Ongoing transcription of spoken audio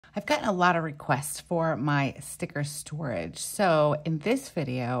I've gotten a lot of requests for my sticker storage. So in this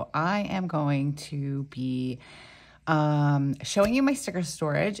video, I am going to be showing you my sticker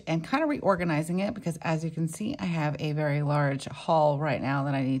storage and kind of reorganizing it because as you can see, I have a very large haul right now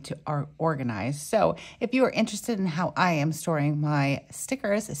that I need to organize. So if you are interested in how I am storing my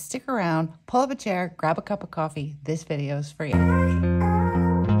stickers, stick around, pull up a chair, grab a cup of coffee. This video is for you.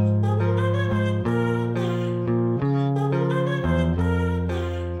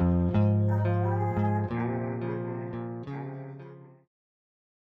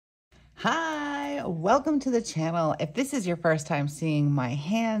 Hi, welcome to the channel. If this is your first time seeing my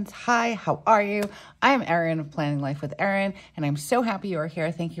hands, hi, how are you? I am Erin of Planning Life with Erin, and I'm so happy you are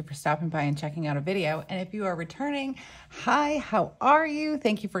here. Thank you for stopping by and checking out a video. And if you are returning, hi, how are you?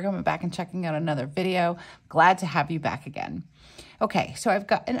 Thank you for coming back and checking out another video. Glad to have you back again. Okay, so I've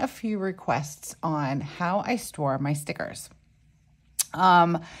gotten a few requests on how I store my stickers.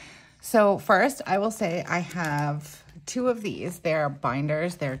 So first, I will say I have two of these. They're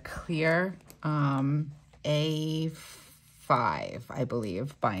binders. They're clear A5, I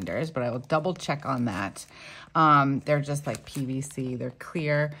believe, binders, but I will double check on that. They're just like PVC. They're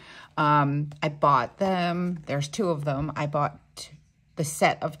clear. I bought them. There's two of them. I bought the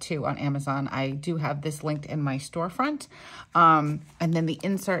set of two on Amazon. I do have this linked in my storefront. And then the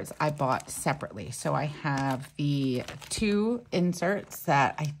inserts I bought separately. So I have the two inserts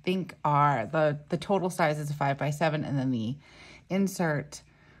that I think are, the total size is a 5x7, and then the insert,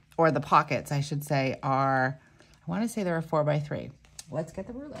 or the pockets, I should say, are, I want to say they're a 4x3. Let's get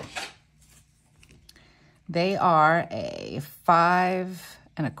the ruler. They are a 5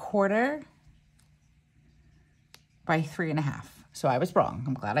 1/4 by 3 1/2. So I was wrong.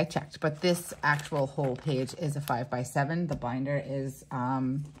 I'm glad I checked. But this actual whole page is a 5x7. The binder is,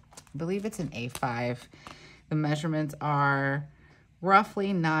 I believe it's an A5. The measurements are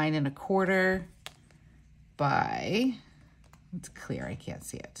roughly 9 1/4 by, it's clear, I can't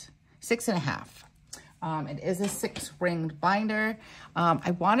see it, 6 1/2. It is a 6-ringed binder.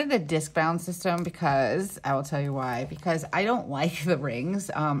 I wanted a disc bound system because, I will tell you why, because I don't like the rings.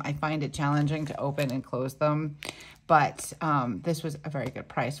 I find it challenging to open and close them. But this was a very good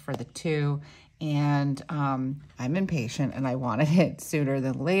price for the two, and I'm impatient and I wanted it sooner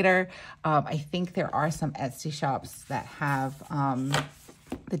than later. I think there are some Etsy shops that have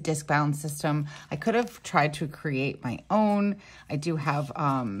the disc bound system. I could have tried to create my own. I do have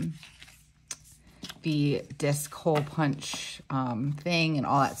the disc hole punch thing and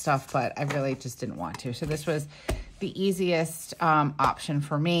all that stuff, but I really just didn't want to. So this was the easiest option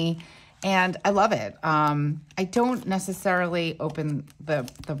for me. And I love it. I don't necessarily open the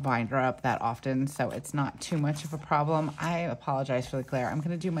binder up that often, so it's not too much of a problem. I apologize for the glare. I'm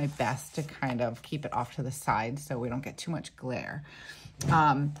going to do my best to kind of keep it off to the side so we don't get too much glare.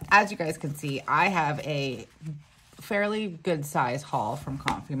 As you guys can see, I have a fairly good size haul from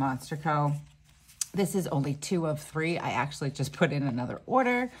TheCoffeeMonsterzCo. This is only 2 of 3. I actually just put in another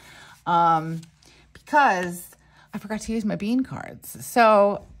order because I forgot to use my bean cards.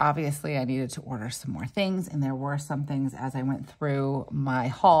 So obviously I needed to order some more things, and there were some things as I went through my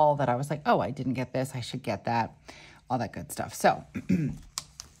haul that I was like, oh, I didn't get this, I should get that, all that good stuff. So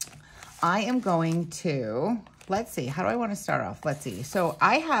I am going to, let's see, how do I want to start off? Let's see. So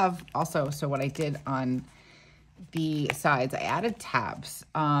I have also, so what I did on the sides, I added tabs.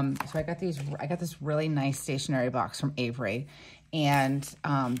 So I got this really nice stationery box from Avery, and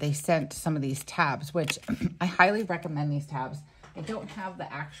they sent some of these tabs, which I highly recommend these tabs. I don't have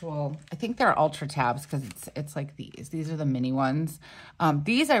the actual, I think they're ultra tabs because it's like these. These are the mini ones.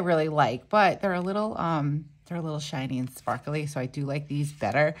 These I really like, but they're a little shiny and sparkly, so I do like these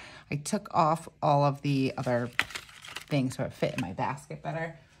better. I took off all of the other things so it fit in my basket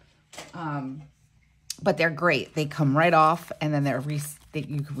better. But they're great. They come right off, and then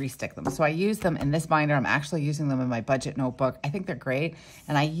you can restick them. So I use them in this binder. I'm actually using them in my budget notebook. I think they're great.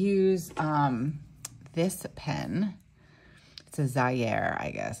 And I use this pen. It's a Zaire, I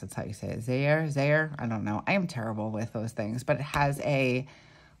guess. That's how you say it. Zaire? I don't know. I am terrible with those things. But it has a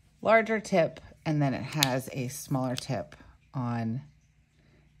larger tip, and then it has a smaller tip on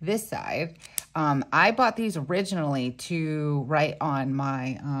this side. I bought these originally to write on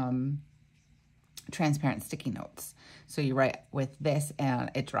my transparent sticky notes. So you write with this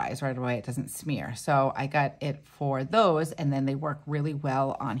and it dries right away. It doesn't smear. So I got it for those, and then they work really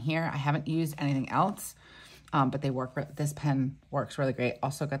well on here. I haven't used anything else, but they work. This pen works really great.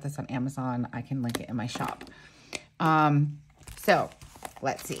 Also got this on Amazon. I can link it in my shop. So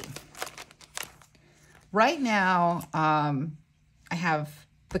let's see. Right now, I have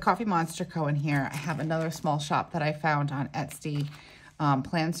TheCoffeeMonsterzCo in here. I have another small shop that I found on Etsy.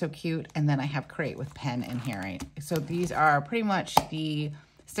 Plan So Cute, and then I have Create with Pen and here. Right? So these are pretty much the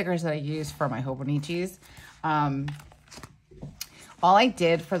stickers that I use for my Hobonichis. All I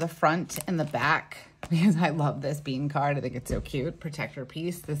did for the front and the back, because I love this bean card, I think it's so cute, Protector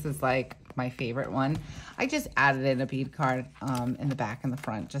Piece. This is like my favorite one. I just added in a bead card in the back and the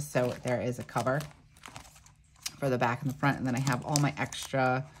front, just so there is a cover for the back and the front. And then I have all my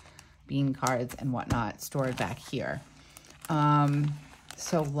extra bean cards and whatnot stored back here.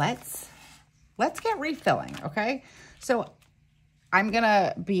 So let's get refilling, okay? So I'm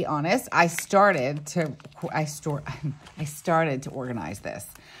gonna be honest, I started to organize this.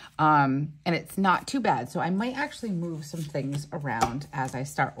 And it's not too bad. So I might actually move some things around as I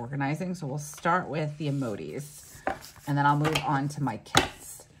start organizing. So we'll start with the emojis and then I'll move on to my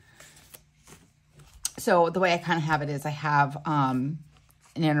kits. So the way I kind of have it is I have an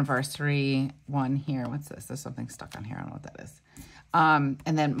anniversary one here. What's this? There's something stuck on here. I don't know what that is. And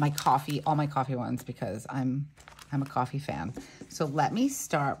then my coffee, all my coffee ones, because I'm a coffee fan. So let me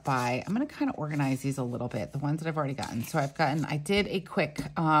start by, I'm going to kind of organize these a little bit, the ones that I've already gotten. So I did a quick,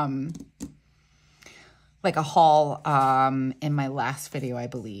 like a haul in my last video, I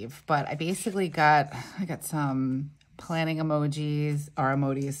believe. But I basically I got some planning emojis,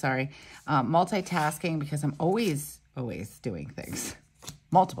 multitasking, because I'm always doing things,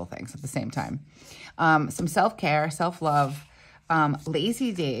 multiple things at the same time. Some self-care, self-love,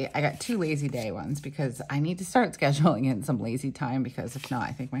 lazy day. I got 2 lazy day ones because I need to start scheduling in some lazy time, because if not,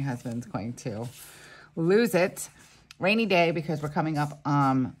 I think my husband's going to lose it. Rainy day because we're coming up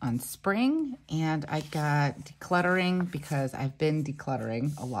on spring, and I got decluttering because I've been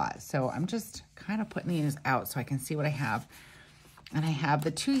decluttering a lot. So I'm just kind of putting these out so I can see what I have. And I have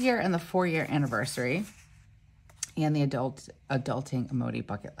the 2-year and the 4-year anniversary and the adulting emoji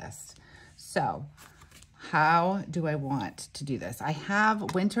bucket list. So how do I want to do this? I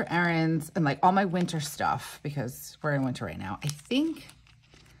have winter errands and like all my winter stuff because we're in winter right now. I think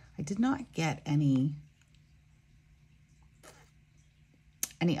I did not get any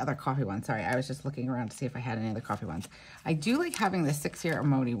other coffee ones. Sorry, I was just looking around to see if I had any other coffee ones. I do like having the 6-year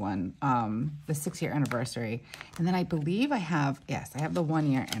emoji one, the 6-year anniversary. And then I believe I have the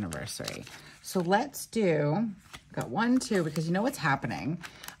 1-year anniversary. So let's do, got 1, 2, because you know what's happening.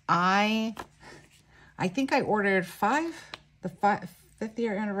 I think I ordered the 5th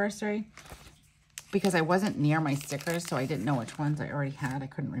year anniversary because I wasn't near my stickers, so I didn't know which ones I already had. I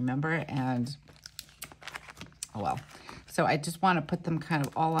couldn't remember, and oh well. So I just want to put them kind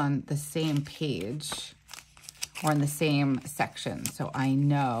of all on the same page or in the same section so I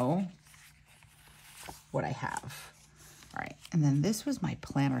know what I have. All right, and then this was my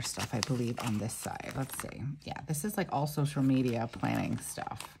planner stuff, I believe, on this side. Let's see. Yeah, this is like all social media planning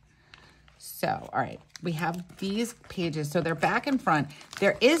stuff. So, all right, we have these pages. So they're back and front.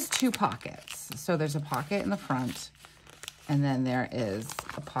 There is 2 pockets. So there's a pocket in the front, and then there is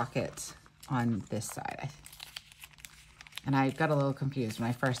a pocket on this side. And I got a little confused when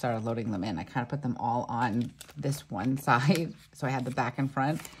I first started loading them in. I kind of put them all on this one side. So I had the back and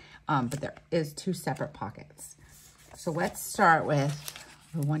front, but there is 2 separate pockets. So let's start with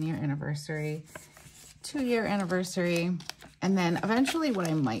the 1-year anniversary, 2-year anniversary. And then eventually what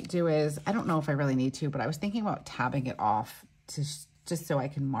I might do is, I don't know if I really need to, but I was thinking about tabbing it off to just so I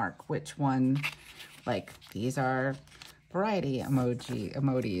can mark which one, like these are variety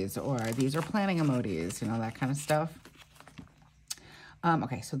emojis, or these are planning emojis, you know, that kind of stuff.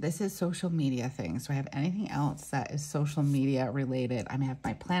 Okay, so this is social media things. Do I have anything else that is social media related? I have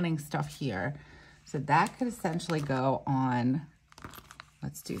my planning stuff here. So that could essentially go on,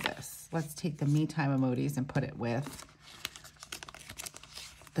 let's do this. Let's take the me time emojis and put it with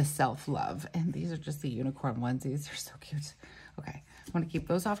the self-love. And these are just the unicorn onesies. They're so cute. Okay, I'm gonna keep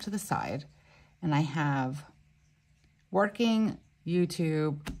those off to the side. And I have working,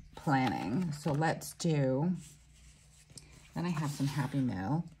 YouTube, planning. So let's do, then I have some Happy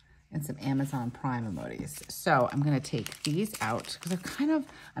Mail and some Amazon Prime emojis. So I'm gonna take these out because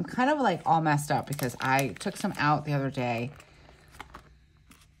I'm kind of like all messed up because I took some out the other day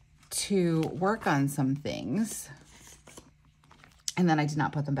to work on some things, and then I did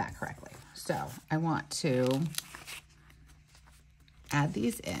not put them back correctly. So I want to add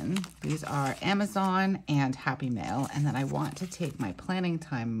these in. These are Amazon and Happy Mail. And then I want to take my planning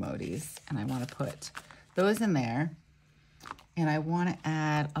time emojis and I want to put those in there. And I want to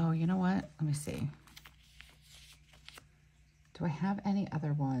add, oh, you know what? Let me see. Do I have any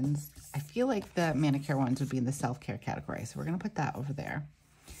other ones? I feel like the manicure ones would be in the self-care category. So we're going to put that over there.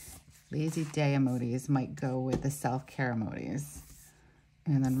 Lazy day emojis might go with the self-care emojis.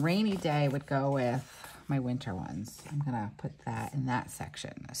 And then rainy day would go with my winter ones. I'm going to put that in that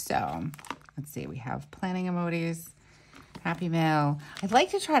section. So let's see, we have planning emojis, happy mail. I'd like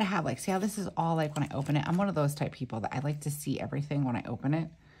to try to have like, see how this is all like when I open it? I'm one of those type people that I like to see everything when I open it.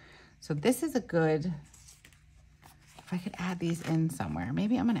 So this is a good, if I could add these in somewhere,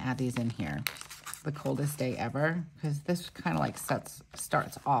 maybe I'm going to add these in here. The coldest day ever, because this kind of like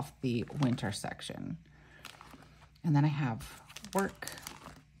starts off the winter section. And then I have work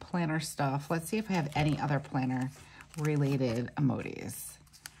planner stuff. Let's see if I have any other planner related emojis.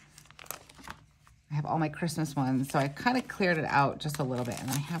 I have all my Christmas ones, so I kind of cleared it out just a little bit. And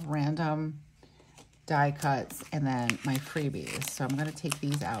then I have random die cuts and then my freebies. So I'm going to take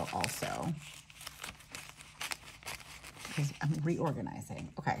these out also, because I'm reorganizing.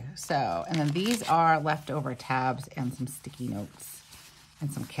 Okay, so, and then these are leftover tabs and some sticky notes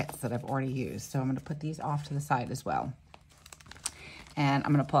and some kits that I've already used. So I'm going to put these off to the side as well. And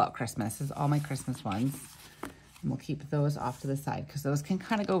I'm going to pull out Christmas. This is all my Christmas ones. And we'll keep those off to the side because those can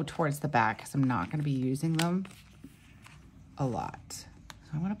kind of go towards the back because I'm not going to be using them a lot. So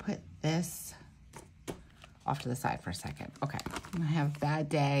I want to put this off to the side for a second. Okay, I have bad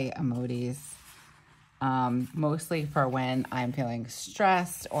day emojis. Mostly for when I'm feeling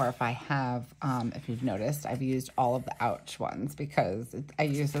stressed, or if I have, if you've noticed, I've used all of the ouch ones because I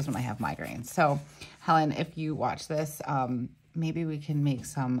use those when I have migraines. So Helen, if you watch this, maybe we can make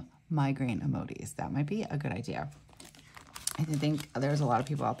some migraine emojis. That might be a good idea. I think there's a lot of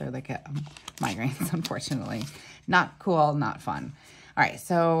people out there that get migraines, unfortunately. Not cool, not fun. All right,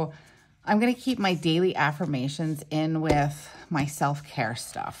 so I'm going to keep my daily affirmations in with my self-care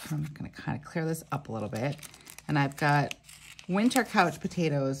stuff. I'm going to kind of clear this up a little bit. And I've got winter couch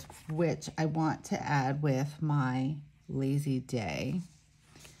potatoes, which I want to add with my lazy day.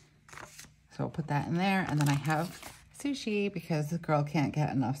 So I'll put that in there. And then I have sushi because the girl can't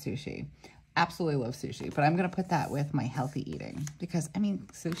get enough sushi. Absolutely love sushi, but I'm going to put that with my healthy eating because, I mean,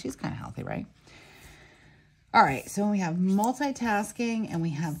 sushi's kind of healthy, right? All right, so we have multitasking and we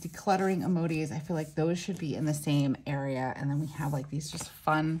have decluttering emojis. I feel like those should be in the same area. And then we have like these just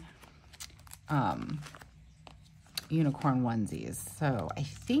fun unicorn onesies. So I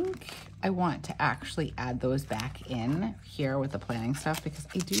think I want to actually add those back in here with the planning stuff because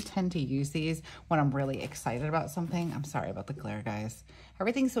I do tend to use these when I'm really excited about something. I'm sorry about the glare, guys.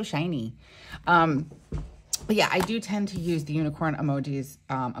 Everything's so shiny. But yeah, I do tend to use the unicorn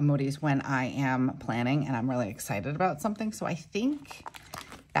emojis when I am planning and I'm really excited about something. So I think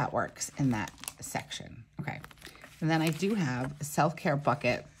that works in that section. Okay. And then I do have a self-care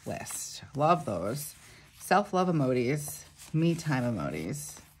bucket list. Love those. Self-love emojis, me time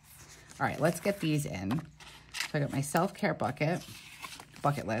emojis. All right, let's get these in. So I got my self-care bucket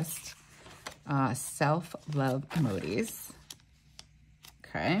list, self-love emojis.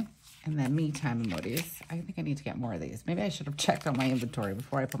 Okay. And then me time emojis. I think I need to get more of these. Maybe I should have checked on my inventory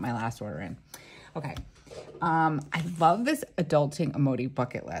before I put my last order in. Okay. I love this adulting emoji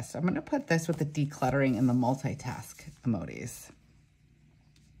bucket list. I'm going to put this with the decluttering and the multitask emojis.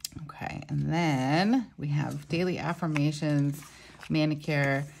 Okay. And then we have daily affirmations,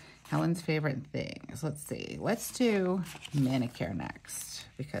 manicure, Helen's favorite things. Let's see. Let's do manicure next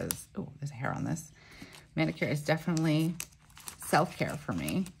because, oh, there's hair on this. Manicure is definitely self-care for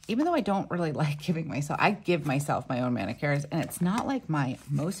me, even though I don't really like giving myself, I give myself my own manicures and it's not like my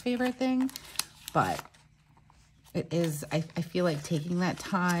most favorite thing, but it is, I feel like taking that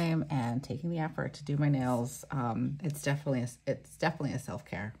time and taking the effort to do my nails, it's definitely a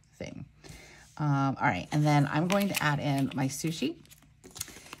self-care thing. All right. And then I'm going to add in my sushi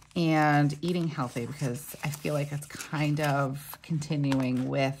and eating healthy because I feel like it's kind of continuing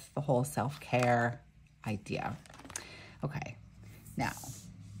with the whole self-care idea. Okay. Now,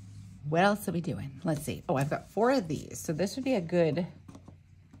 what else are we doing? Let's see. Oh, I've got 4 of these. So this would be a good, if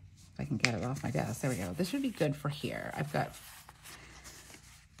I can get it off my desk. There we go. This would be good for here. I've got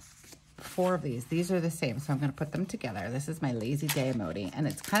 4 of these. These are the same. So I'm going to put them together. This is my lazy day emoji. And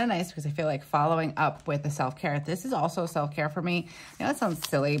it's kind of nice because I feel like following up with the self-care. This is also self-care for me. I know that sounds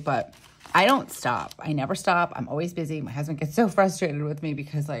silly, but I don't stop. I never stop. I'm always busy. My husband gets so frustrated with me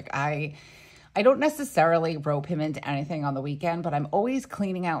because like I don't necessarily rope him into anything on the weekend, but I'm always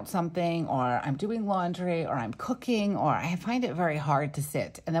cleaning out something or I'm doing laundry or I'm cooking or I find it very hard to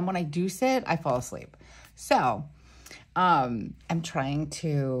sit. And then when I do sit, I fall asleep. So I'm trying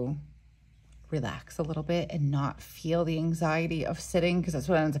to relax a little bit and not feel the anxiety of sitting because that's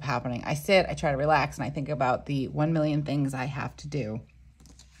what ends up happening. I sit, I try to relax, and I think about the 1 million things I have to do.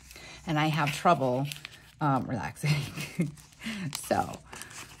 And I have trouble relaxing. So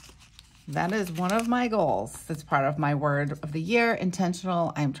that is one of my goals. That's part of my word of the year,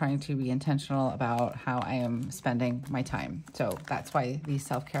 intentional. I'm trying to be intentional about how I am spending my time. So that's why these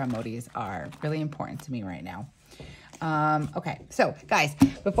self-care emojis are really important to me right now. Okay, so guys,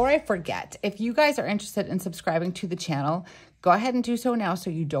 before I forget, if you guys are interested in subscribing to the channel, go ahead and do so now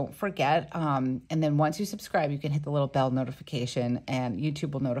so you don't forget. And then once you subscribe, you can hit the little bell notification and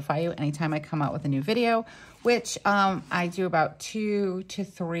YouTube will notify you anytime I come out with a new video, which I do about 2 to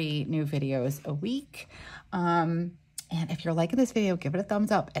 3 new videos a week. And if you're liking this video, give it a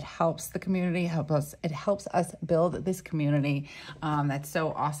thumbs up. It helps the community, it helps us build this community. That's so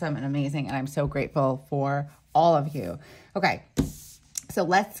awesome and amazing. And I'm so grateful for all of you. Okay, so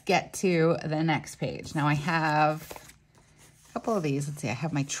let's get to the next page. Now I have a couple of these. Let's see, I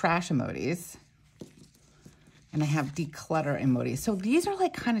have my trash emojis and I have declutter emojis. So these are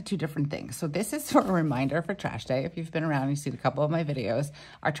like kind of 2 different things. So this is for a reminder for trash day. If you've been around, you've seen a couple of my videos.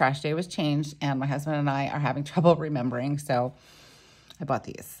 Our trash day was changed and my husband and I are having trouble remembering. So I bought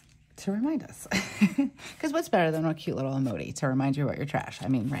these to remind us. Because what's better than a cute little emoji to remind you about your trash? I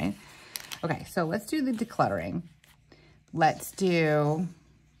mean, right? Okay, so let's do the decluttering. Let's do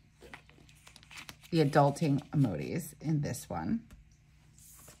the adulting emojis in this one.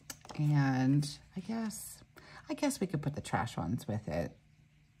 And I guess we could put the trash ones with it.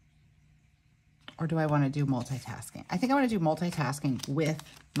 Or do I want to do multitasking? I think I want to do multitasking with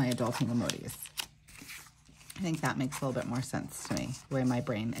my adulting emojis. I think that makes a little bit more sense to me, the way my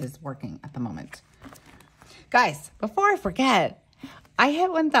brain is working at the moment. Guys, before I forget, I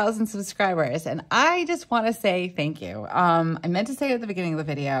hit 1,000 subscribers and I just want to say thank you. I meant to say it at the beginning of the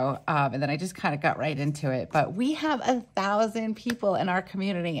video and then I just kind of got right into it, but we have 1,000 people in our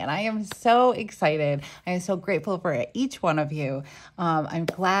community and I am so excited. I am so grateful for each one of you. I'm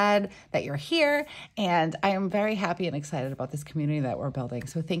glad that you're here and I am very happy and excited about this community that we're building.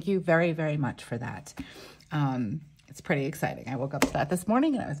 So thank you very, very much for that. It's pretty exciting. I woke up to that this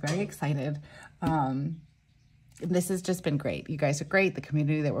morning and I was very excited. This has just been great. You guys are great. The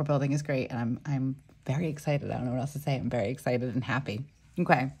community that we're building is great. And I'm very excited. I don't know what else to say. I'm very excited and happy.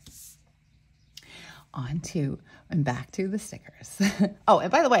 Okay. On to and back to the stickers. Oh,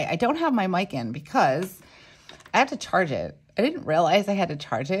 and by the way, I don't have my mic in because I have to charge it. I didn't realize I had to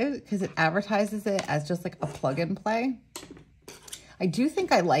charge it because it advertises it as just like a plug and play. I do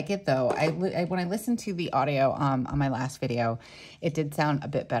think I like it though. When I listened to the audio on my last video, it did sound a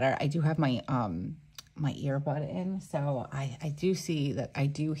bit better. I do have my my earbud in, so I do see that, I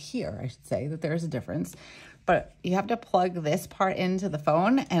do hear, I should say, that there's a difference. But you have to plug this part into the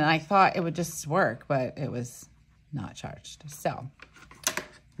phone, and I thought it would just work, but it was not charged. So,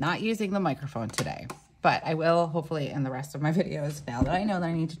 not using the microphone today. But I will, hopefully, in the rest of my videos, now that I know that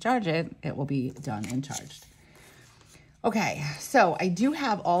I need to charge it, it will be done and charged. Okay, so I do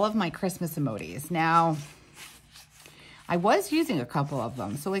have all of my Christmas emojis. Now, I was using a couple of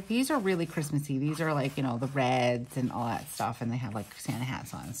them. So like these are really Christmassy. These are like, you know, the reds and all that stuff. And they have like Santa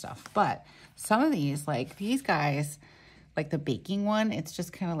hats on and stuff. But some of these, like these guys, like the baking one, it's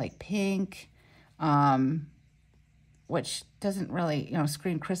just kind of like pink, which doesn't really, you know,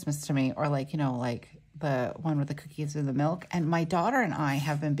 scream Christmas to me. Or like, you know, like the one with the cookies and the milk. And my daughter and I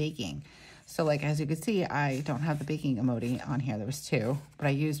have been baking. So like, as you can see, I don't have the baking emoji on here. There was 2, but I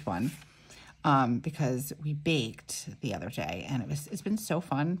used one. Because we baked the other day and it's been so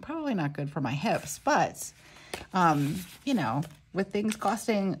fun. Probably not good for my hips, but, you know, with things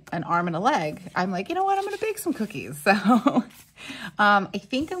costing an arm and a leg, I'm like, you know what? I'm going to bake some cookies. So, I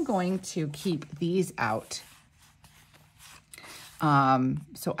think I'm going to keep these out.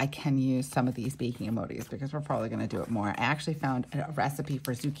 So I can use some of these baking emojis because we're probably going to do it more. I actually found a recipe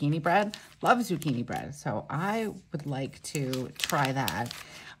for zucchini bread. Love zucchini bread. So I would like to try that.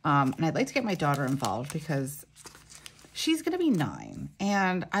 And I'd like to get my daughter involved because she's going to be 9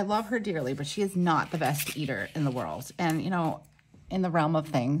 and I love her dearly, but she is not the best eater in the world. And, you know, in the realm of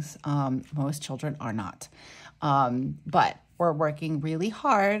things, most children are not. But we're working really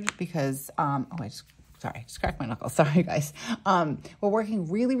hard because, sorry, I just cracked my knuckles. Sorry, guys. We're working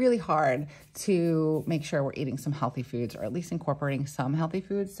really, really hard to make sure we're eating some healthy foods or at least incorporating some healthy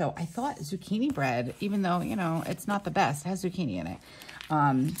foods. So I thought zucchini bread, even though, you know, it's not the best, it has zucchini in it.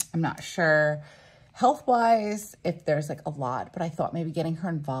 I'm not sure health-wise if there's like a lot, but I thought maybe getting her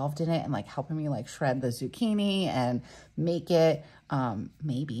involved in it and like helping me like shred the zucchini and make it,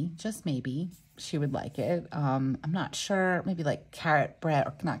 maybe, just maybe, she would like it. I'm not sure, maybe like carrot bread,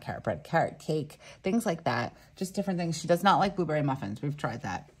 or not carrot bread, carrot cake, things like that. Just different things. She does not like blueberry muffins. We've tried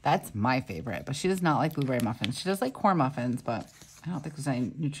that. That's my favorite, but she does not like blueberry muffins. She does like corn muffins, but I don't think there's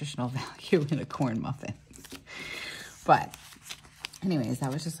any nutritional value in a corn muffin. But anyways,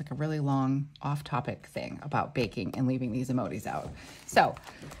 that was just like a really long off-topic thing about baking and leaving these emojis out.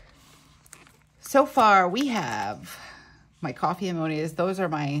 So far we have my coffee emojis. Those are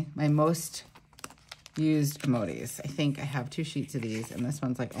my most used emojis. I think I have 2 sheets of these, and this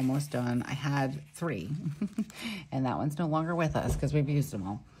one's like almost done. I had 3, and that one's no longer with us because we've used them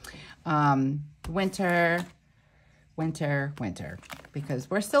all. Winter, because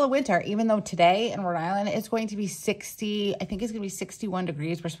we're still in winter, even though today in Rhode Island it's going to be 60, I think it's going to be 61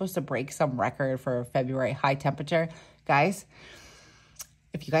 degrees. We're supposed to break some record for February high temperature. Guys,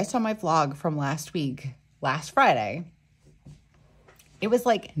 if you guys saw my vlog from last Friday, it was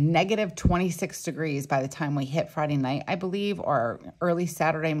like negative 26 degrees by the time we hit Friday night, I believe, or early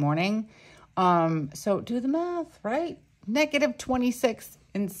Saturday morning. So do the math, right? Negative 26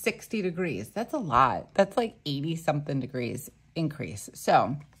 and 60 degrees. That's a lot. That's like 80 something degrees increase.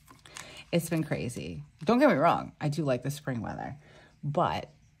 So it's been crazy. Don't get me wrong. I do like the spring weather,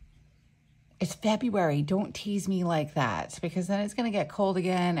 but it's February. Don't tease me like that, because then it's going to get cold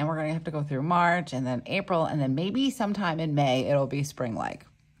again, and we're going to have to go through March and then April, and then maybe sometime in May it'll be spring-like.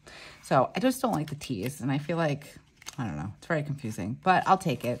 So I just don't like the tease, and I feel like, I don't know, it's very confusing, but I'll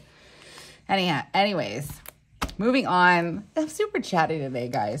take it. Anyways, moving on. I'm super chatty today,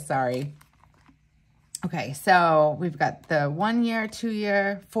 guys. Sorry. Okay, so we've got the 1 year, 2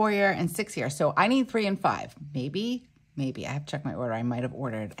 year, 4 year, and 6 year. So I need 3 and 5. Maybe. I have to check my order. I might have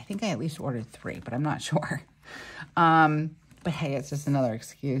ordered, I think I at least ordered 3, but I'm not sure. But hey, it's just another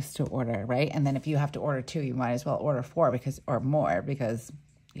excuse to order, right? And then if you have to order 2, you might as well order 4 or more, because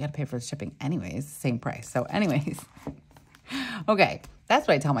you got to pay for the shipping anyways, same price. So anyways, okay, that's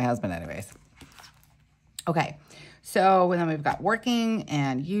what I tell my husband anyways. Okay, so then we've got working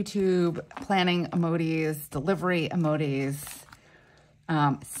and YouTube, planning emojis, delivery emojis,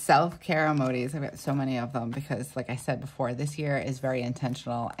 self-care emojis. I've got so many of them because, like I said before, this year is very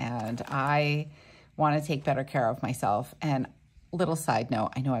intentional, and I want to take better care of myself. And little side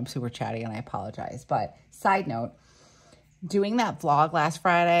note, I know I'm super chatty and I apologize, but side note, doing that vlog last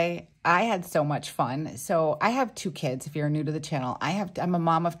Friday, I had so much fun. So I have 2 kids. If you're new to the channel, I'm a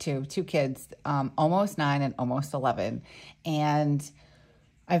mom of 2 kids, almost 9 and almost 11. And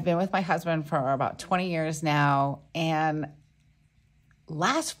I've been with my husband for about 20 years now. And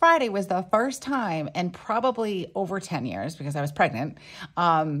last Friday was the first time, and probably over 10 years because I was pregnant,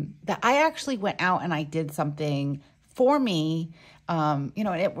 that I actually went out and I did something for me. And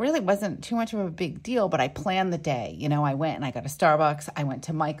it really wasn't too much of a big deal, but I planned the day. I went and I got a Starbucks. I went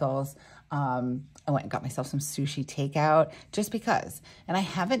to Michael's. I went and got myself some sushi takeout just because. And I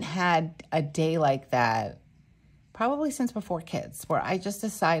haven't had a day like that probably since before kids, where I just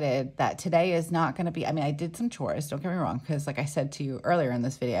decided that today is not going to be, I did some chores, don't get me wrong, because like I said to you earlier in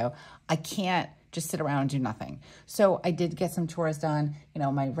this video, I can't just sit around and do nothing. So I did get some chores done,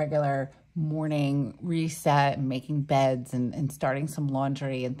 my regular morning reset and making beds and starting some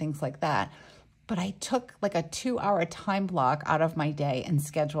laundry and things like that. But I took like a 2-hour time block out of my day and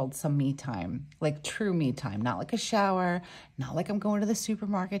scheduled some me time, like true me time, not like a shower, not like I'm going to the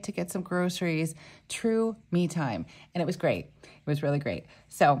supermarket to get some groceries, true me time. And it was great. It was really great.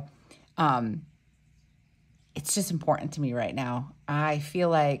 So, it's just important to me right now. I feel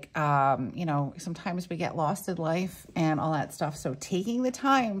like, sometimes we get lost in life and all that stuff. So taking the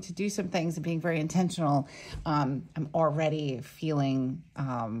time to do some things and being very intentional, I'm already feeling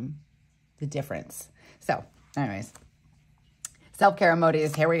the difference. So anyways, self-care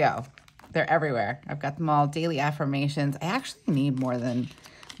emojis, here we go. They're everywhere. I've got them all. Daily affirmations. I actually need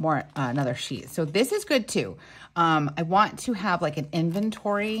another sheet. So this is good too. I want to have like an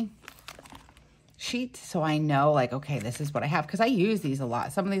inventory sheet, so I know like, okay, this is what I have, because I use these a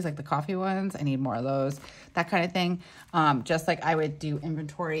lot. Some of these, like the coffee ones, I need more of those, that kind of thing. Just like I would do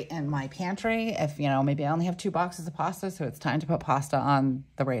inventory in my pantry if, maybe I only have 2 boxes of pasta, so it's time to put pasta on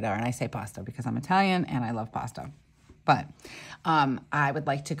the radar. And I say pasta because I'm Italian and I love pasta. But I would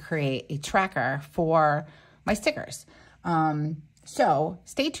like to create a tracker for my stickers. So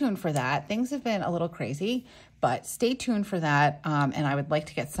stay tuned for that. Things have been a little crazy, but stay tuned for that. And I would like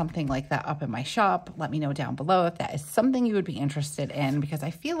to get something like that up in my shop. Let me know down below if that is something you would be interested in, because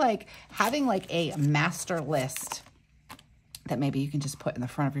I feel like having like a master list that maybe you can just put in the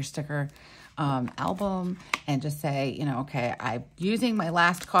front of your sticker album and just say, okay, I'm using my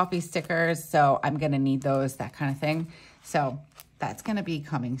last coffee stickers, so I'm going to need those, that kind of thing. So that's going to be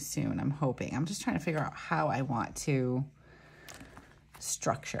coming soon, I'm hoping. I'm just trying to figure out how I want to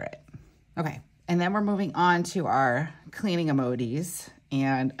structure it. Okay. And then we're moving on to our cleaning emojis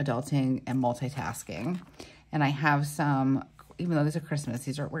and adulting and multitasking. And I have some, even though these are Christmas,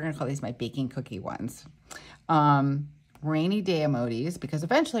 we're going to call these my baking cookie ones. rainy day emojis because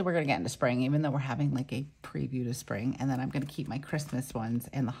eventually we're going to get into spring, even though we're having like a preview to spring. And then I'm going to keep my Christmas ones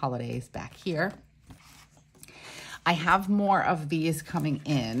and the holidays back here. I have more of these coming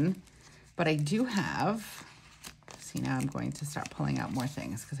in, but I do have, see, now I'm going to start pulling out more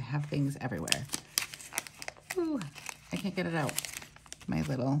things because I have things everywhere. Ooh, I can't get it out. My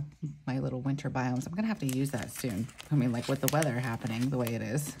little winter biomes. I'm going to have to use that soon. I mean, like with the weather happening the way it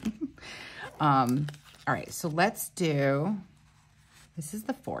is. All right, so let's do, this is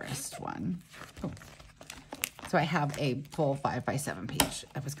the forest one. Oh. So I have a full 5x7 page.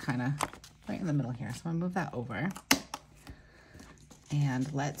 That was kind of right in the middle here. So I'm gonna move that over.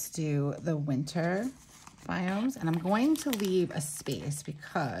 And let's do the winter biomes. And I'm going to leave a space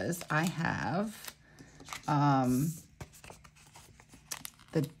because I have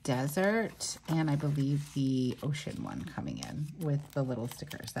the desert and I believe the ocean one coming in with the little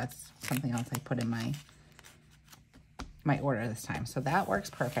stickers. That's something else I put in my order this time. So that works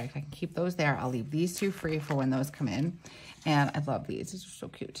perfect. I can keep those there. I'll leave these two free for when those come in. And I love these. These are so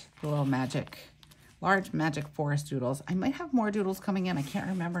cute. The little magic, large magic forest doodles. I might have more doodles coming in. I can't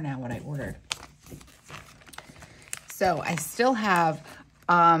remember now what I ordered. So I still have,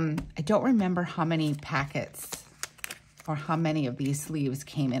 I don't remember how many packets or how many of these sleeves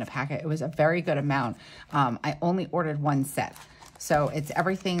came in a packet. It was a very good amount. I only ordered one set. So it's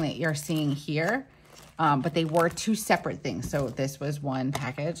everything that you're seeing here, but they were two separate things. So this was one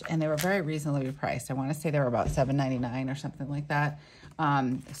package and they were very reasonably priced. I wanna say they were about $7.99 or something like that.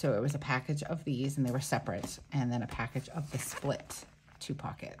 So it was a package of these and they were separate, and then a package of the split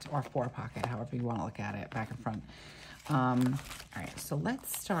 2-pocket or 4-pocket, however you wanna look at it, back and front. All right, so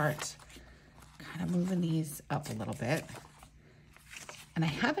let's start kind of moving these up a little bit. And I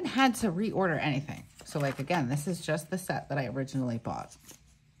haven't had to reorder anything. So like, again, this is just the set that I originally bought.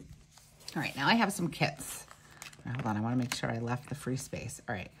 All right, now I have some kits. All right, hold on, I wanna make sure I left the free space.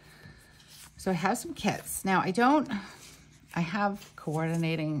 All right, so I have some kits. Now I have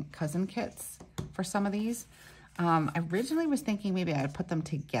coordinating cousin kits for some of these. I originally was thinking maybe I would put them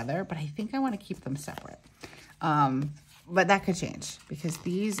together, but I think I wanna keep them separate. But that could change because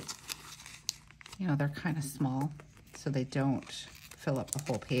these, you know, they're kind of small, so they don't fill up the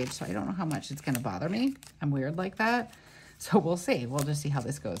whole page. So I don't know how much it's going to bother me. I'm weird like that. So we'll see. We'll just see how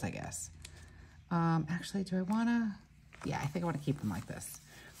this goes, I guess. Actually, do I want to? Yeah, I think I want to keep them like this.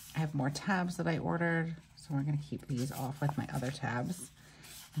 I have more tabs that I ordered, so we're going to keep these off with my other tabs.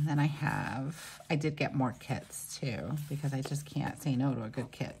 And then I did get more kits too, because I just can't say no to a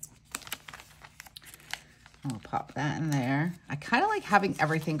good kit. I'll pop that in there. I kind of like having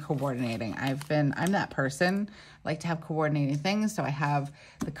everything coordinating. I'm that person, I like to have coordinating things. So I have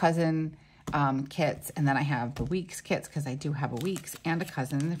the cousin kits, and then I have the weeks kits because I do have a weeks and a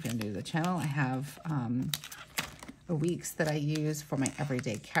cousin. If you're new to the channel, I have a weeks that I use for my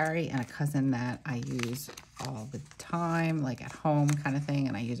everyday carry and a cousin that I use all the time, like at home kind of thing.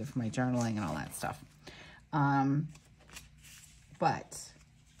 And I use it for my journaling and all that stuff. But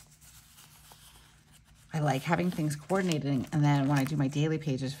I like having things coordinating, and then when I do my daily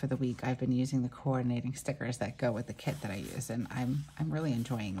pages for the week, I've been using the coordinating stickers that go with the kit that I use, and I'm really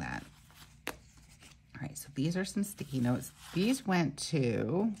enjoying that. All right, so these are some sticky notes. These went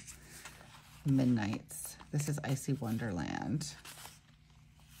to Midnights. This is Icy Wonderland,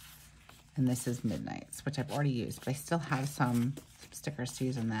 and this is Midnights, which I've already used, but I still have some stickers to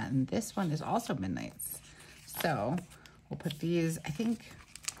use in that, and this one is also Midnights. So we'll put these, I think,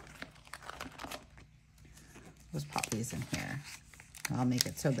 let's pop these in here. I'll make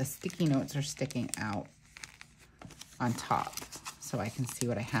it so the sticky notes are sticking out on top so I can see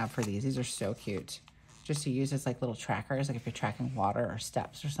what I have for these. These are so cute. Just to use as like little trackers, like if you're tracking water or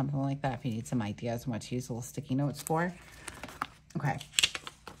steps or something like that, if you need some ideas on what to use little sticky notes for. Okay,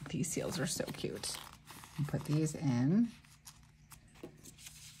 these seals are so cute. I'll put these in.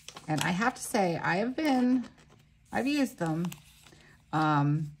 And I have to say, I've used them,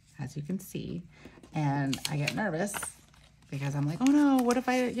 as you can see. And I get nervous because I'm like, oh no, what if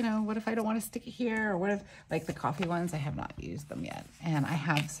I don't want to stick it here? Or what if, like the coffee ones, I have not used them yet. And I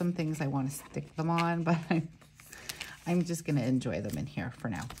have some things I want to stick them on, but I'm just going to enjoy them in here for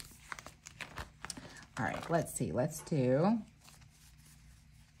now. All right, let's see. Let's do,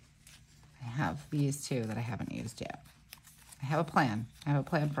 I have these two that I haven't used yet. I have a plan. I have a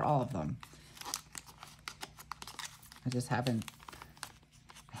plan for all of them. I just haven't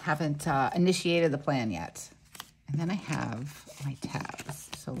initiated the plan yet. And then I have my tabs.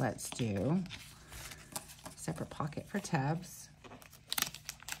 So let's do a separate pocket for tabs.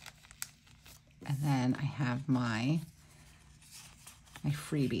 And then I have my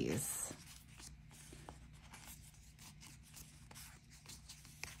freebies.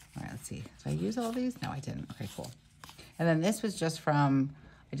 see. Did I use all these? No, I didn't. Okay, cool. And then this was just from,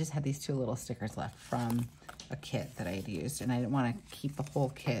 I just had these 2 little stickers left from a kit that I had used, and I didn't want to keep the whole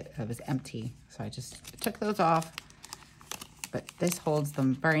kit. It was empty, so I just took those off. But this holds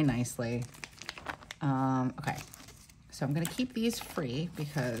them very nicely. Okay, so I'm going to keep these free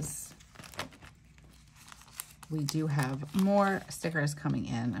because we do have more stickers coming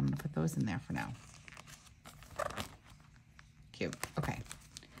in. I'm going to put those in there for now. Cute. Okay.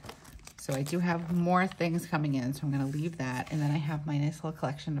 So I do have more things coming in, so I'm going to leave that. And then I have my nice little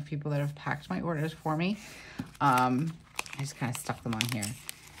collection of people that have packed my orders for me. I just kind of stuck them on here.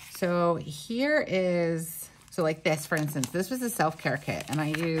 So here is, so like this, for instance, this was a self-care kit, and I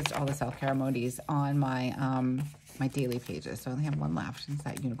used all the self-care emojis on my my daily pages. So I only have one left, and it's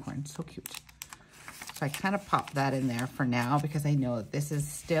that unicorn. It's so cute. So I kind of popped that in there for now because I know that this is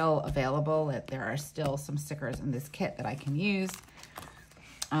still available, that there are still some stickers in this kit that I can use.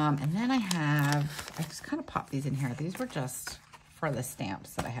 And then I just kind of popped these in here. These were just for the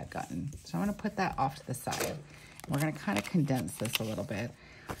stamps that I had gotten. So I'm going to put that off to the side. We're going to kind of condense this a little bit.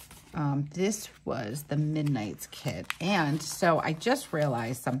 This was the Midnight's kit. And so I just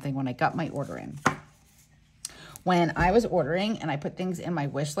realized something when I got my order in. When I was ordering and I put things in my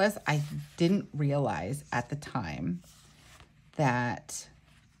wish list, I didn't realize at the time that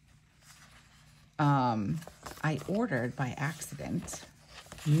I ordered by accident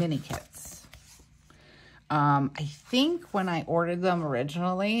mini kits. I think when I ordered them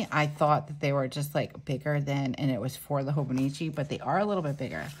originally, I thought that they were just like bigger than, and it was for the Hobonichi, but they are a little bit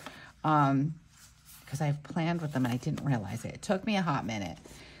bigger because I've planned with them and I didn't realize it. It took me a hot minute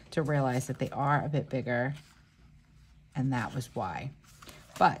to realize that they are a bit bigger, and that was why.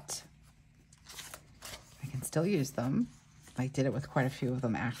 But I can still use them. I did it with quite a few of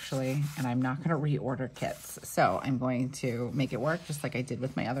them actually, and I'm not going to reorder kits. So I'm going to make it work just like I did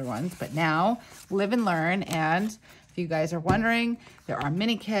with my other ones. But now, live and learn. And if you guys are wondering, there are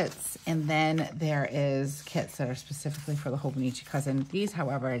mini kits, and then there is kits that are specifically for the Hobonichi cousin. These,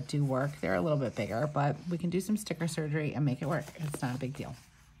 however, do work. They're a little bit bigger, but we can do some sticker surgery and make it work. It's not a big deal.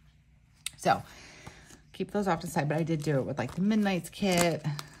 So keep those off to the side, but I did do it with like the Midnight's kit.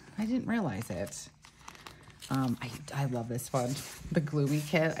 I didn't realize it. I love this one, the Gloomy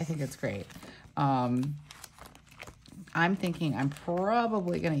kit. I think it's great. I'm thinking I'm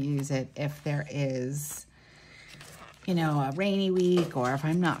probably going to use it if there is, you know, a rainy week, or if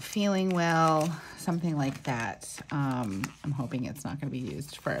I'm not feeling well, something like that. I'm hoping it's not going to be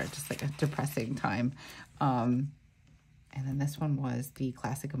used for just like a depressing time. And then this one was the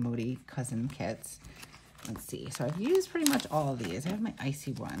classic emoji cousin kits. Let's see. So I've used pretty much all of these. I have my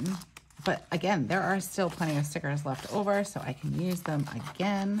icy one. But again, there are still plenty of stickers left over, so I can use them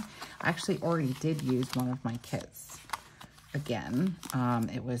again. I actually already did use one of my kits again.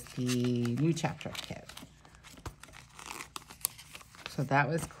 It was the New Chapter kit. So that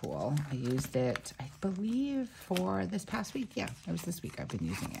was cool. I used it, I believe, for this past week. Yeah, it was this week I've been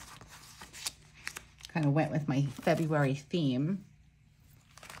using it. Kind of went with my February theme.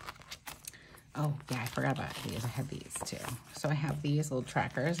 Oh, yeah, I forgot about these. I have these too. So I have these little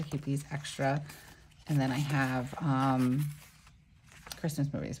trackers. I keep these extra. And then I have Christmas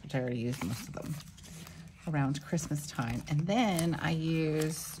movies, which I already used most of them around Christmas time. And then I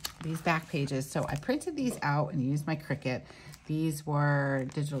use these back pages. So I printed these out and used my Cricut. These were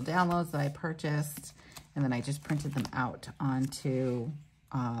digital downloads that I purchased. And then I just printed them out onto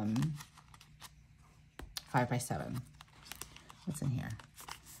 5x7. What's in here?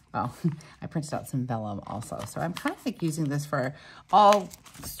 Oh, I printed out some vellum also. So I'm kind of like using this for all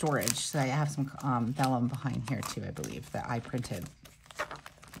storage. So I have some vellum behind here too, I believe, that I printed.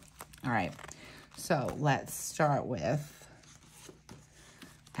 All right, so let's start with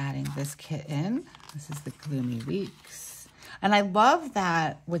adding this kit in. This is the Gloomy Weeks. And I love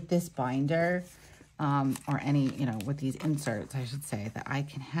that with this binder, or any, you know, with these inserts, I should say, that I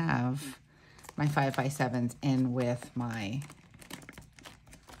can have my 5x7s in with my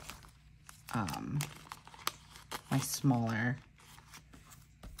my smaller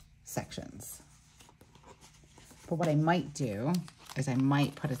sections. But what I might do is I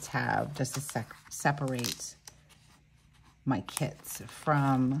might put a tab just to separate my kits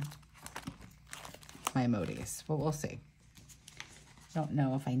from my emojis. But we'll see. I don't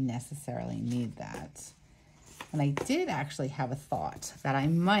know if I necessarily need that. And I did actually have a thought that I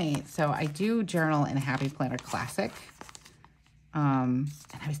might, so I do journal in a Happy Planner Classic. And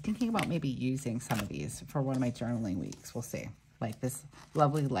I was thinking about maybe using some of these for one of my journaling weeks. We'll see. Like this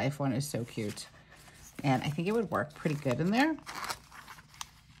Lovely Life one is so cute. And I think it would work pretty good in there.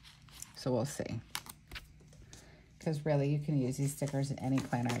 So we'll see. because really you can use these stickers in any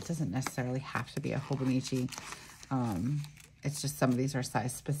planner. It doesn't necessarily have to be a Hobonichi. It's just some of these are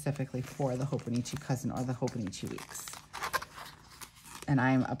sized specifically for the Hobonichi cousin or the Hobonichi weeks. And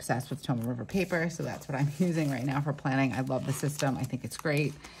I'm obsessed with Tomoe River paper, so that's what I'm using right now for planning. I love the system. I think it's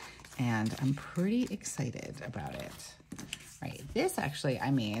great, and I'm pretty excited about it. Right, this actually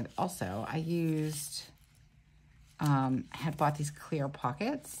I made also. I used, I had bought these clear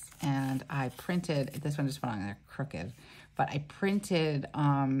pockets, and I printed, this one just went on there crooked, but I printed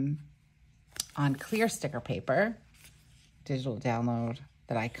on clear sticker paper, digital download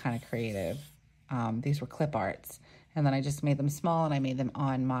that I kind of created. These were clip arts. And then I just made them small, and I made them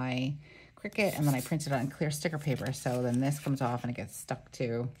on my Cricut, and then I printed it on clear sticker paper. So then this comes off and it gets stuck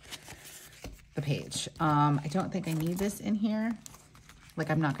to the page. I don't think I need this in here. Like,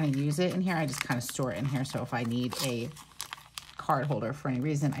 I'm not going to use it in here. I just kind of store it in here. So if I need a card holder for any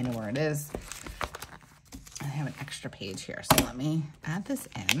reason, I know where it is. I have an extra page here. So let me add this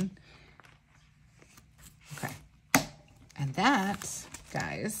in. Okay. And that,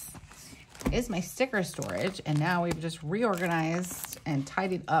 guys, is my sticker storage. And now we've just reorganized and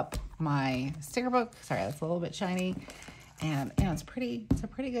tidied up my sticker book. Sorry, that's a little bit shiny. And you know, it's a pretty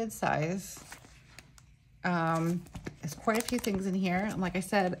good size. There's quite a few things in here. And like I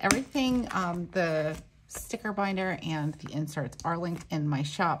said, everything, the sticker binder and the inserts are linked in my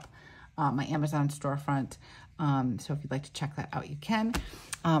shop, my Amazon storefront. So if you'd like to check that out, you can.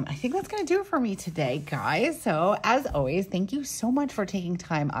 I think that's going to do it for me today, guys. So as always, thank you so much for taking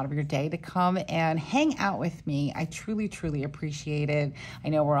time out of your day to come and hang out with me. I truly, truly appreciate it. I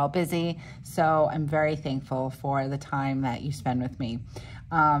know we're all busy, so I'm very thankful for the time that you spend with me.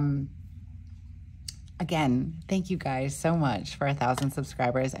 Again, thank you guys so much for 1,000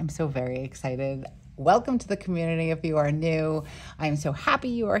 subscribers. I'm so very excited. Welcome to the community if you are new. I'm so happy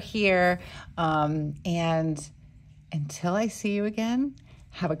you are here. And until I see you again,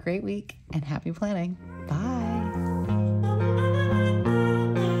 have a great week and happy planning. Bye.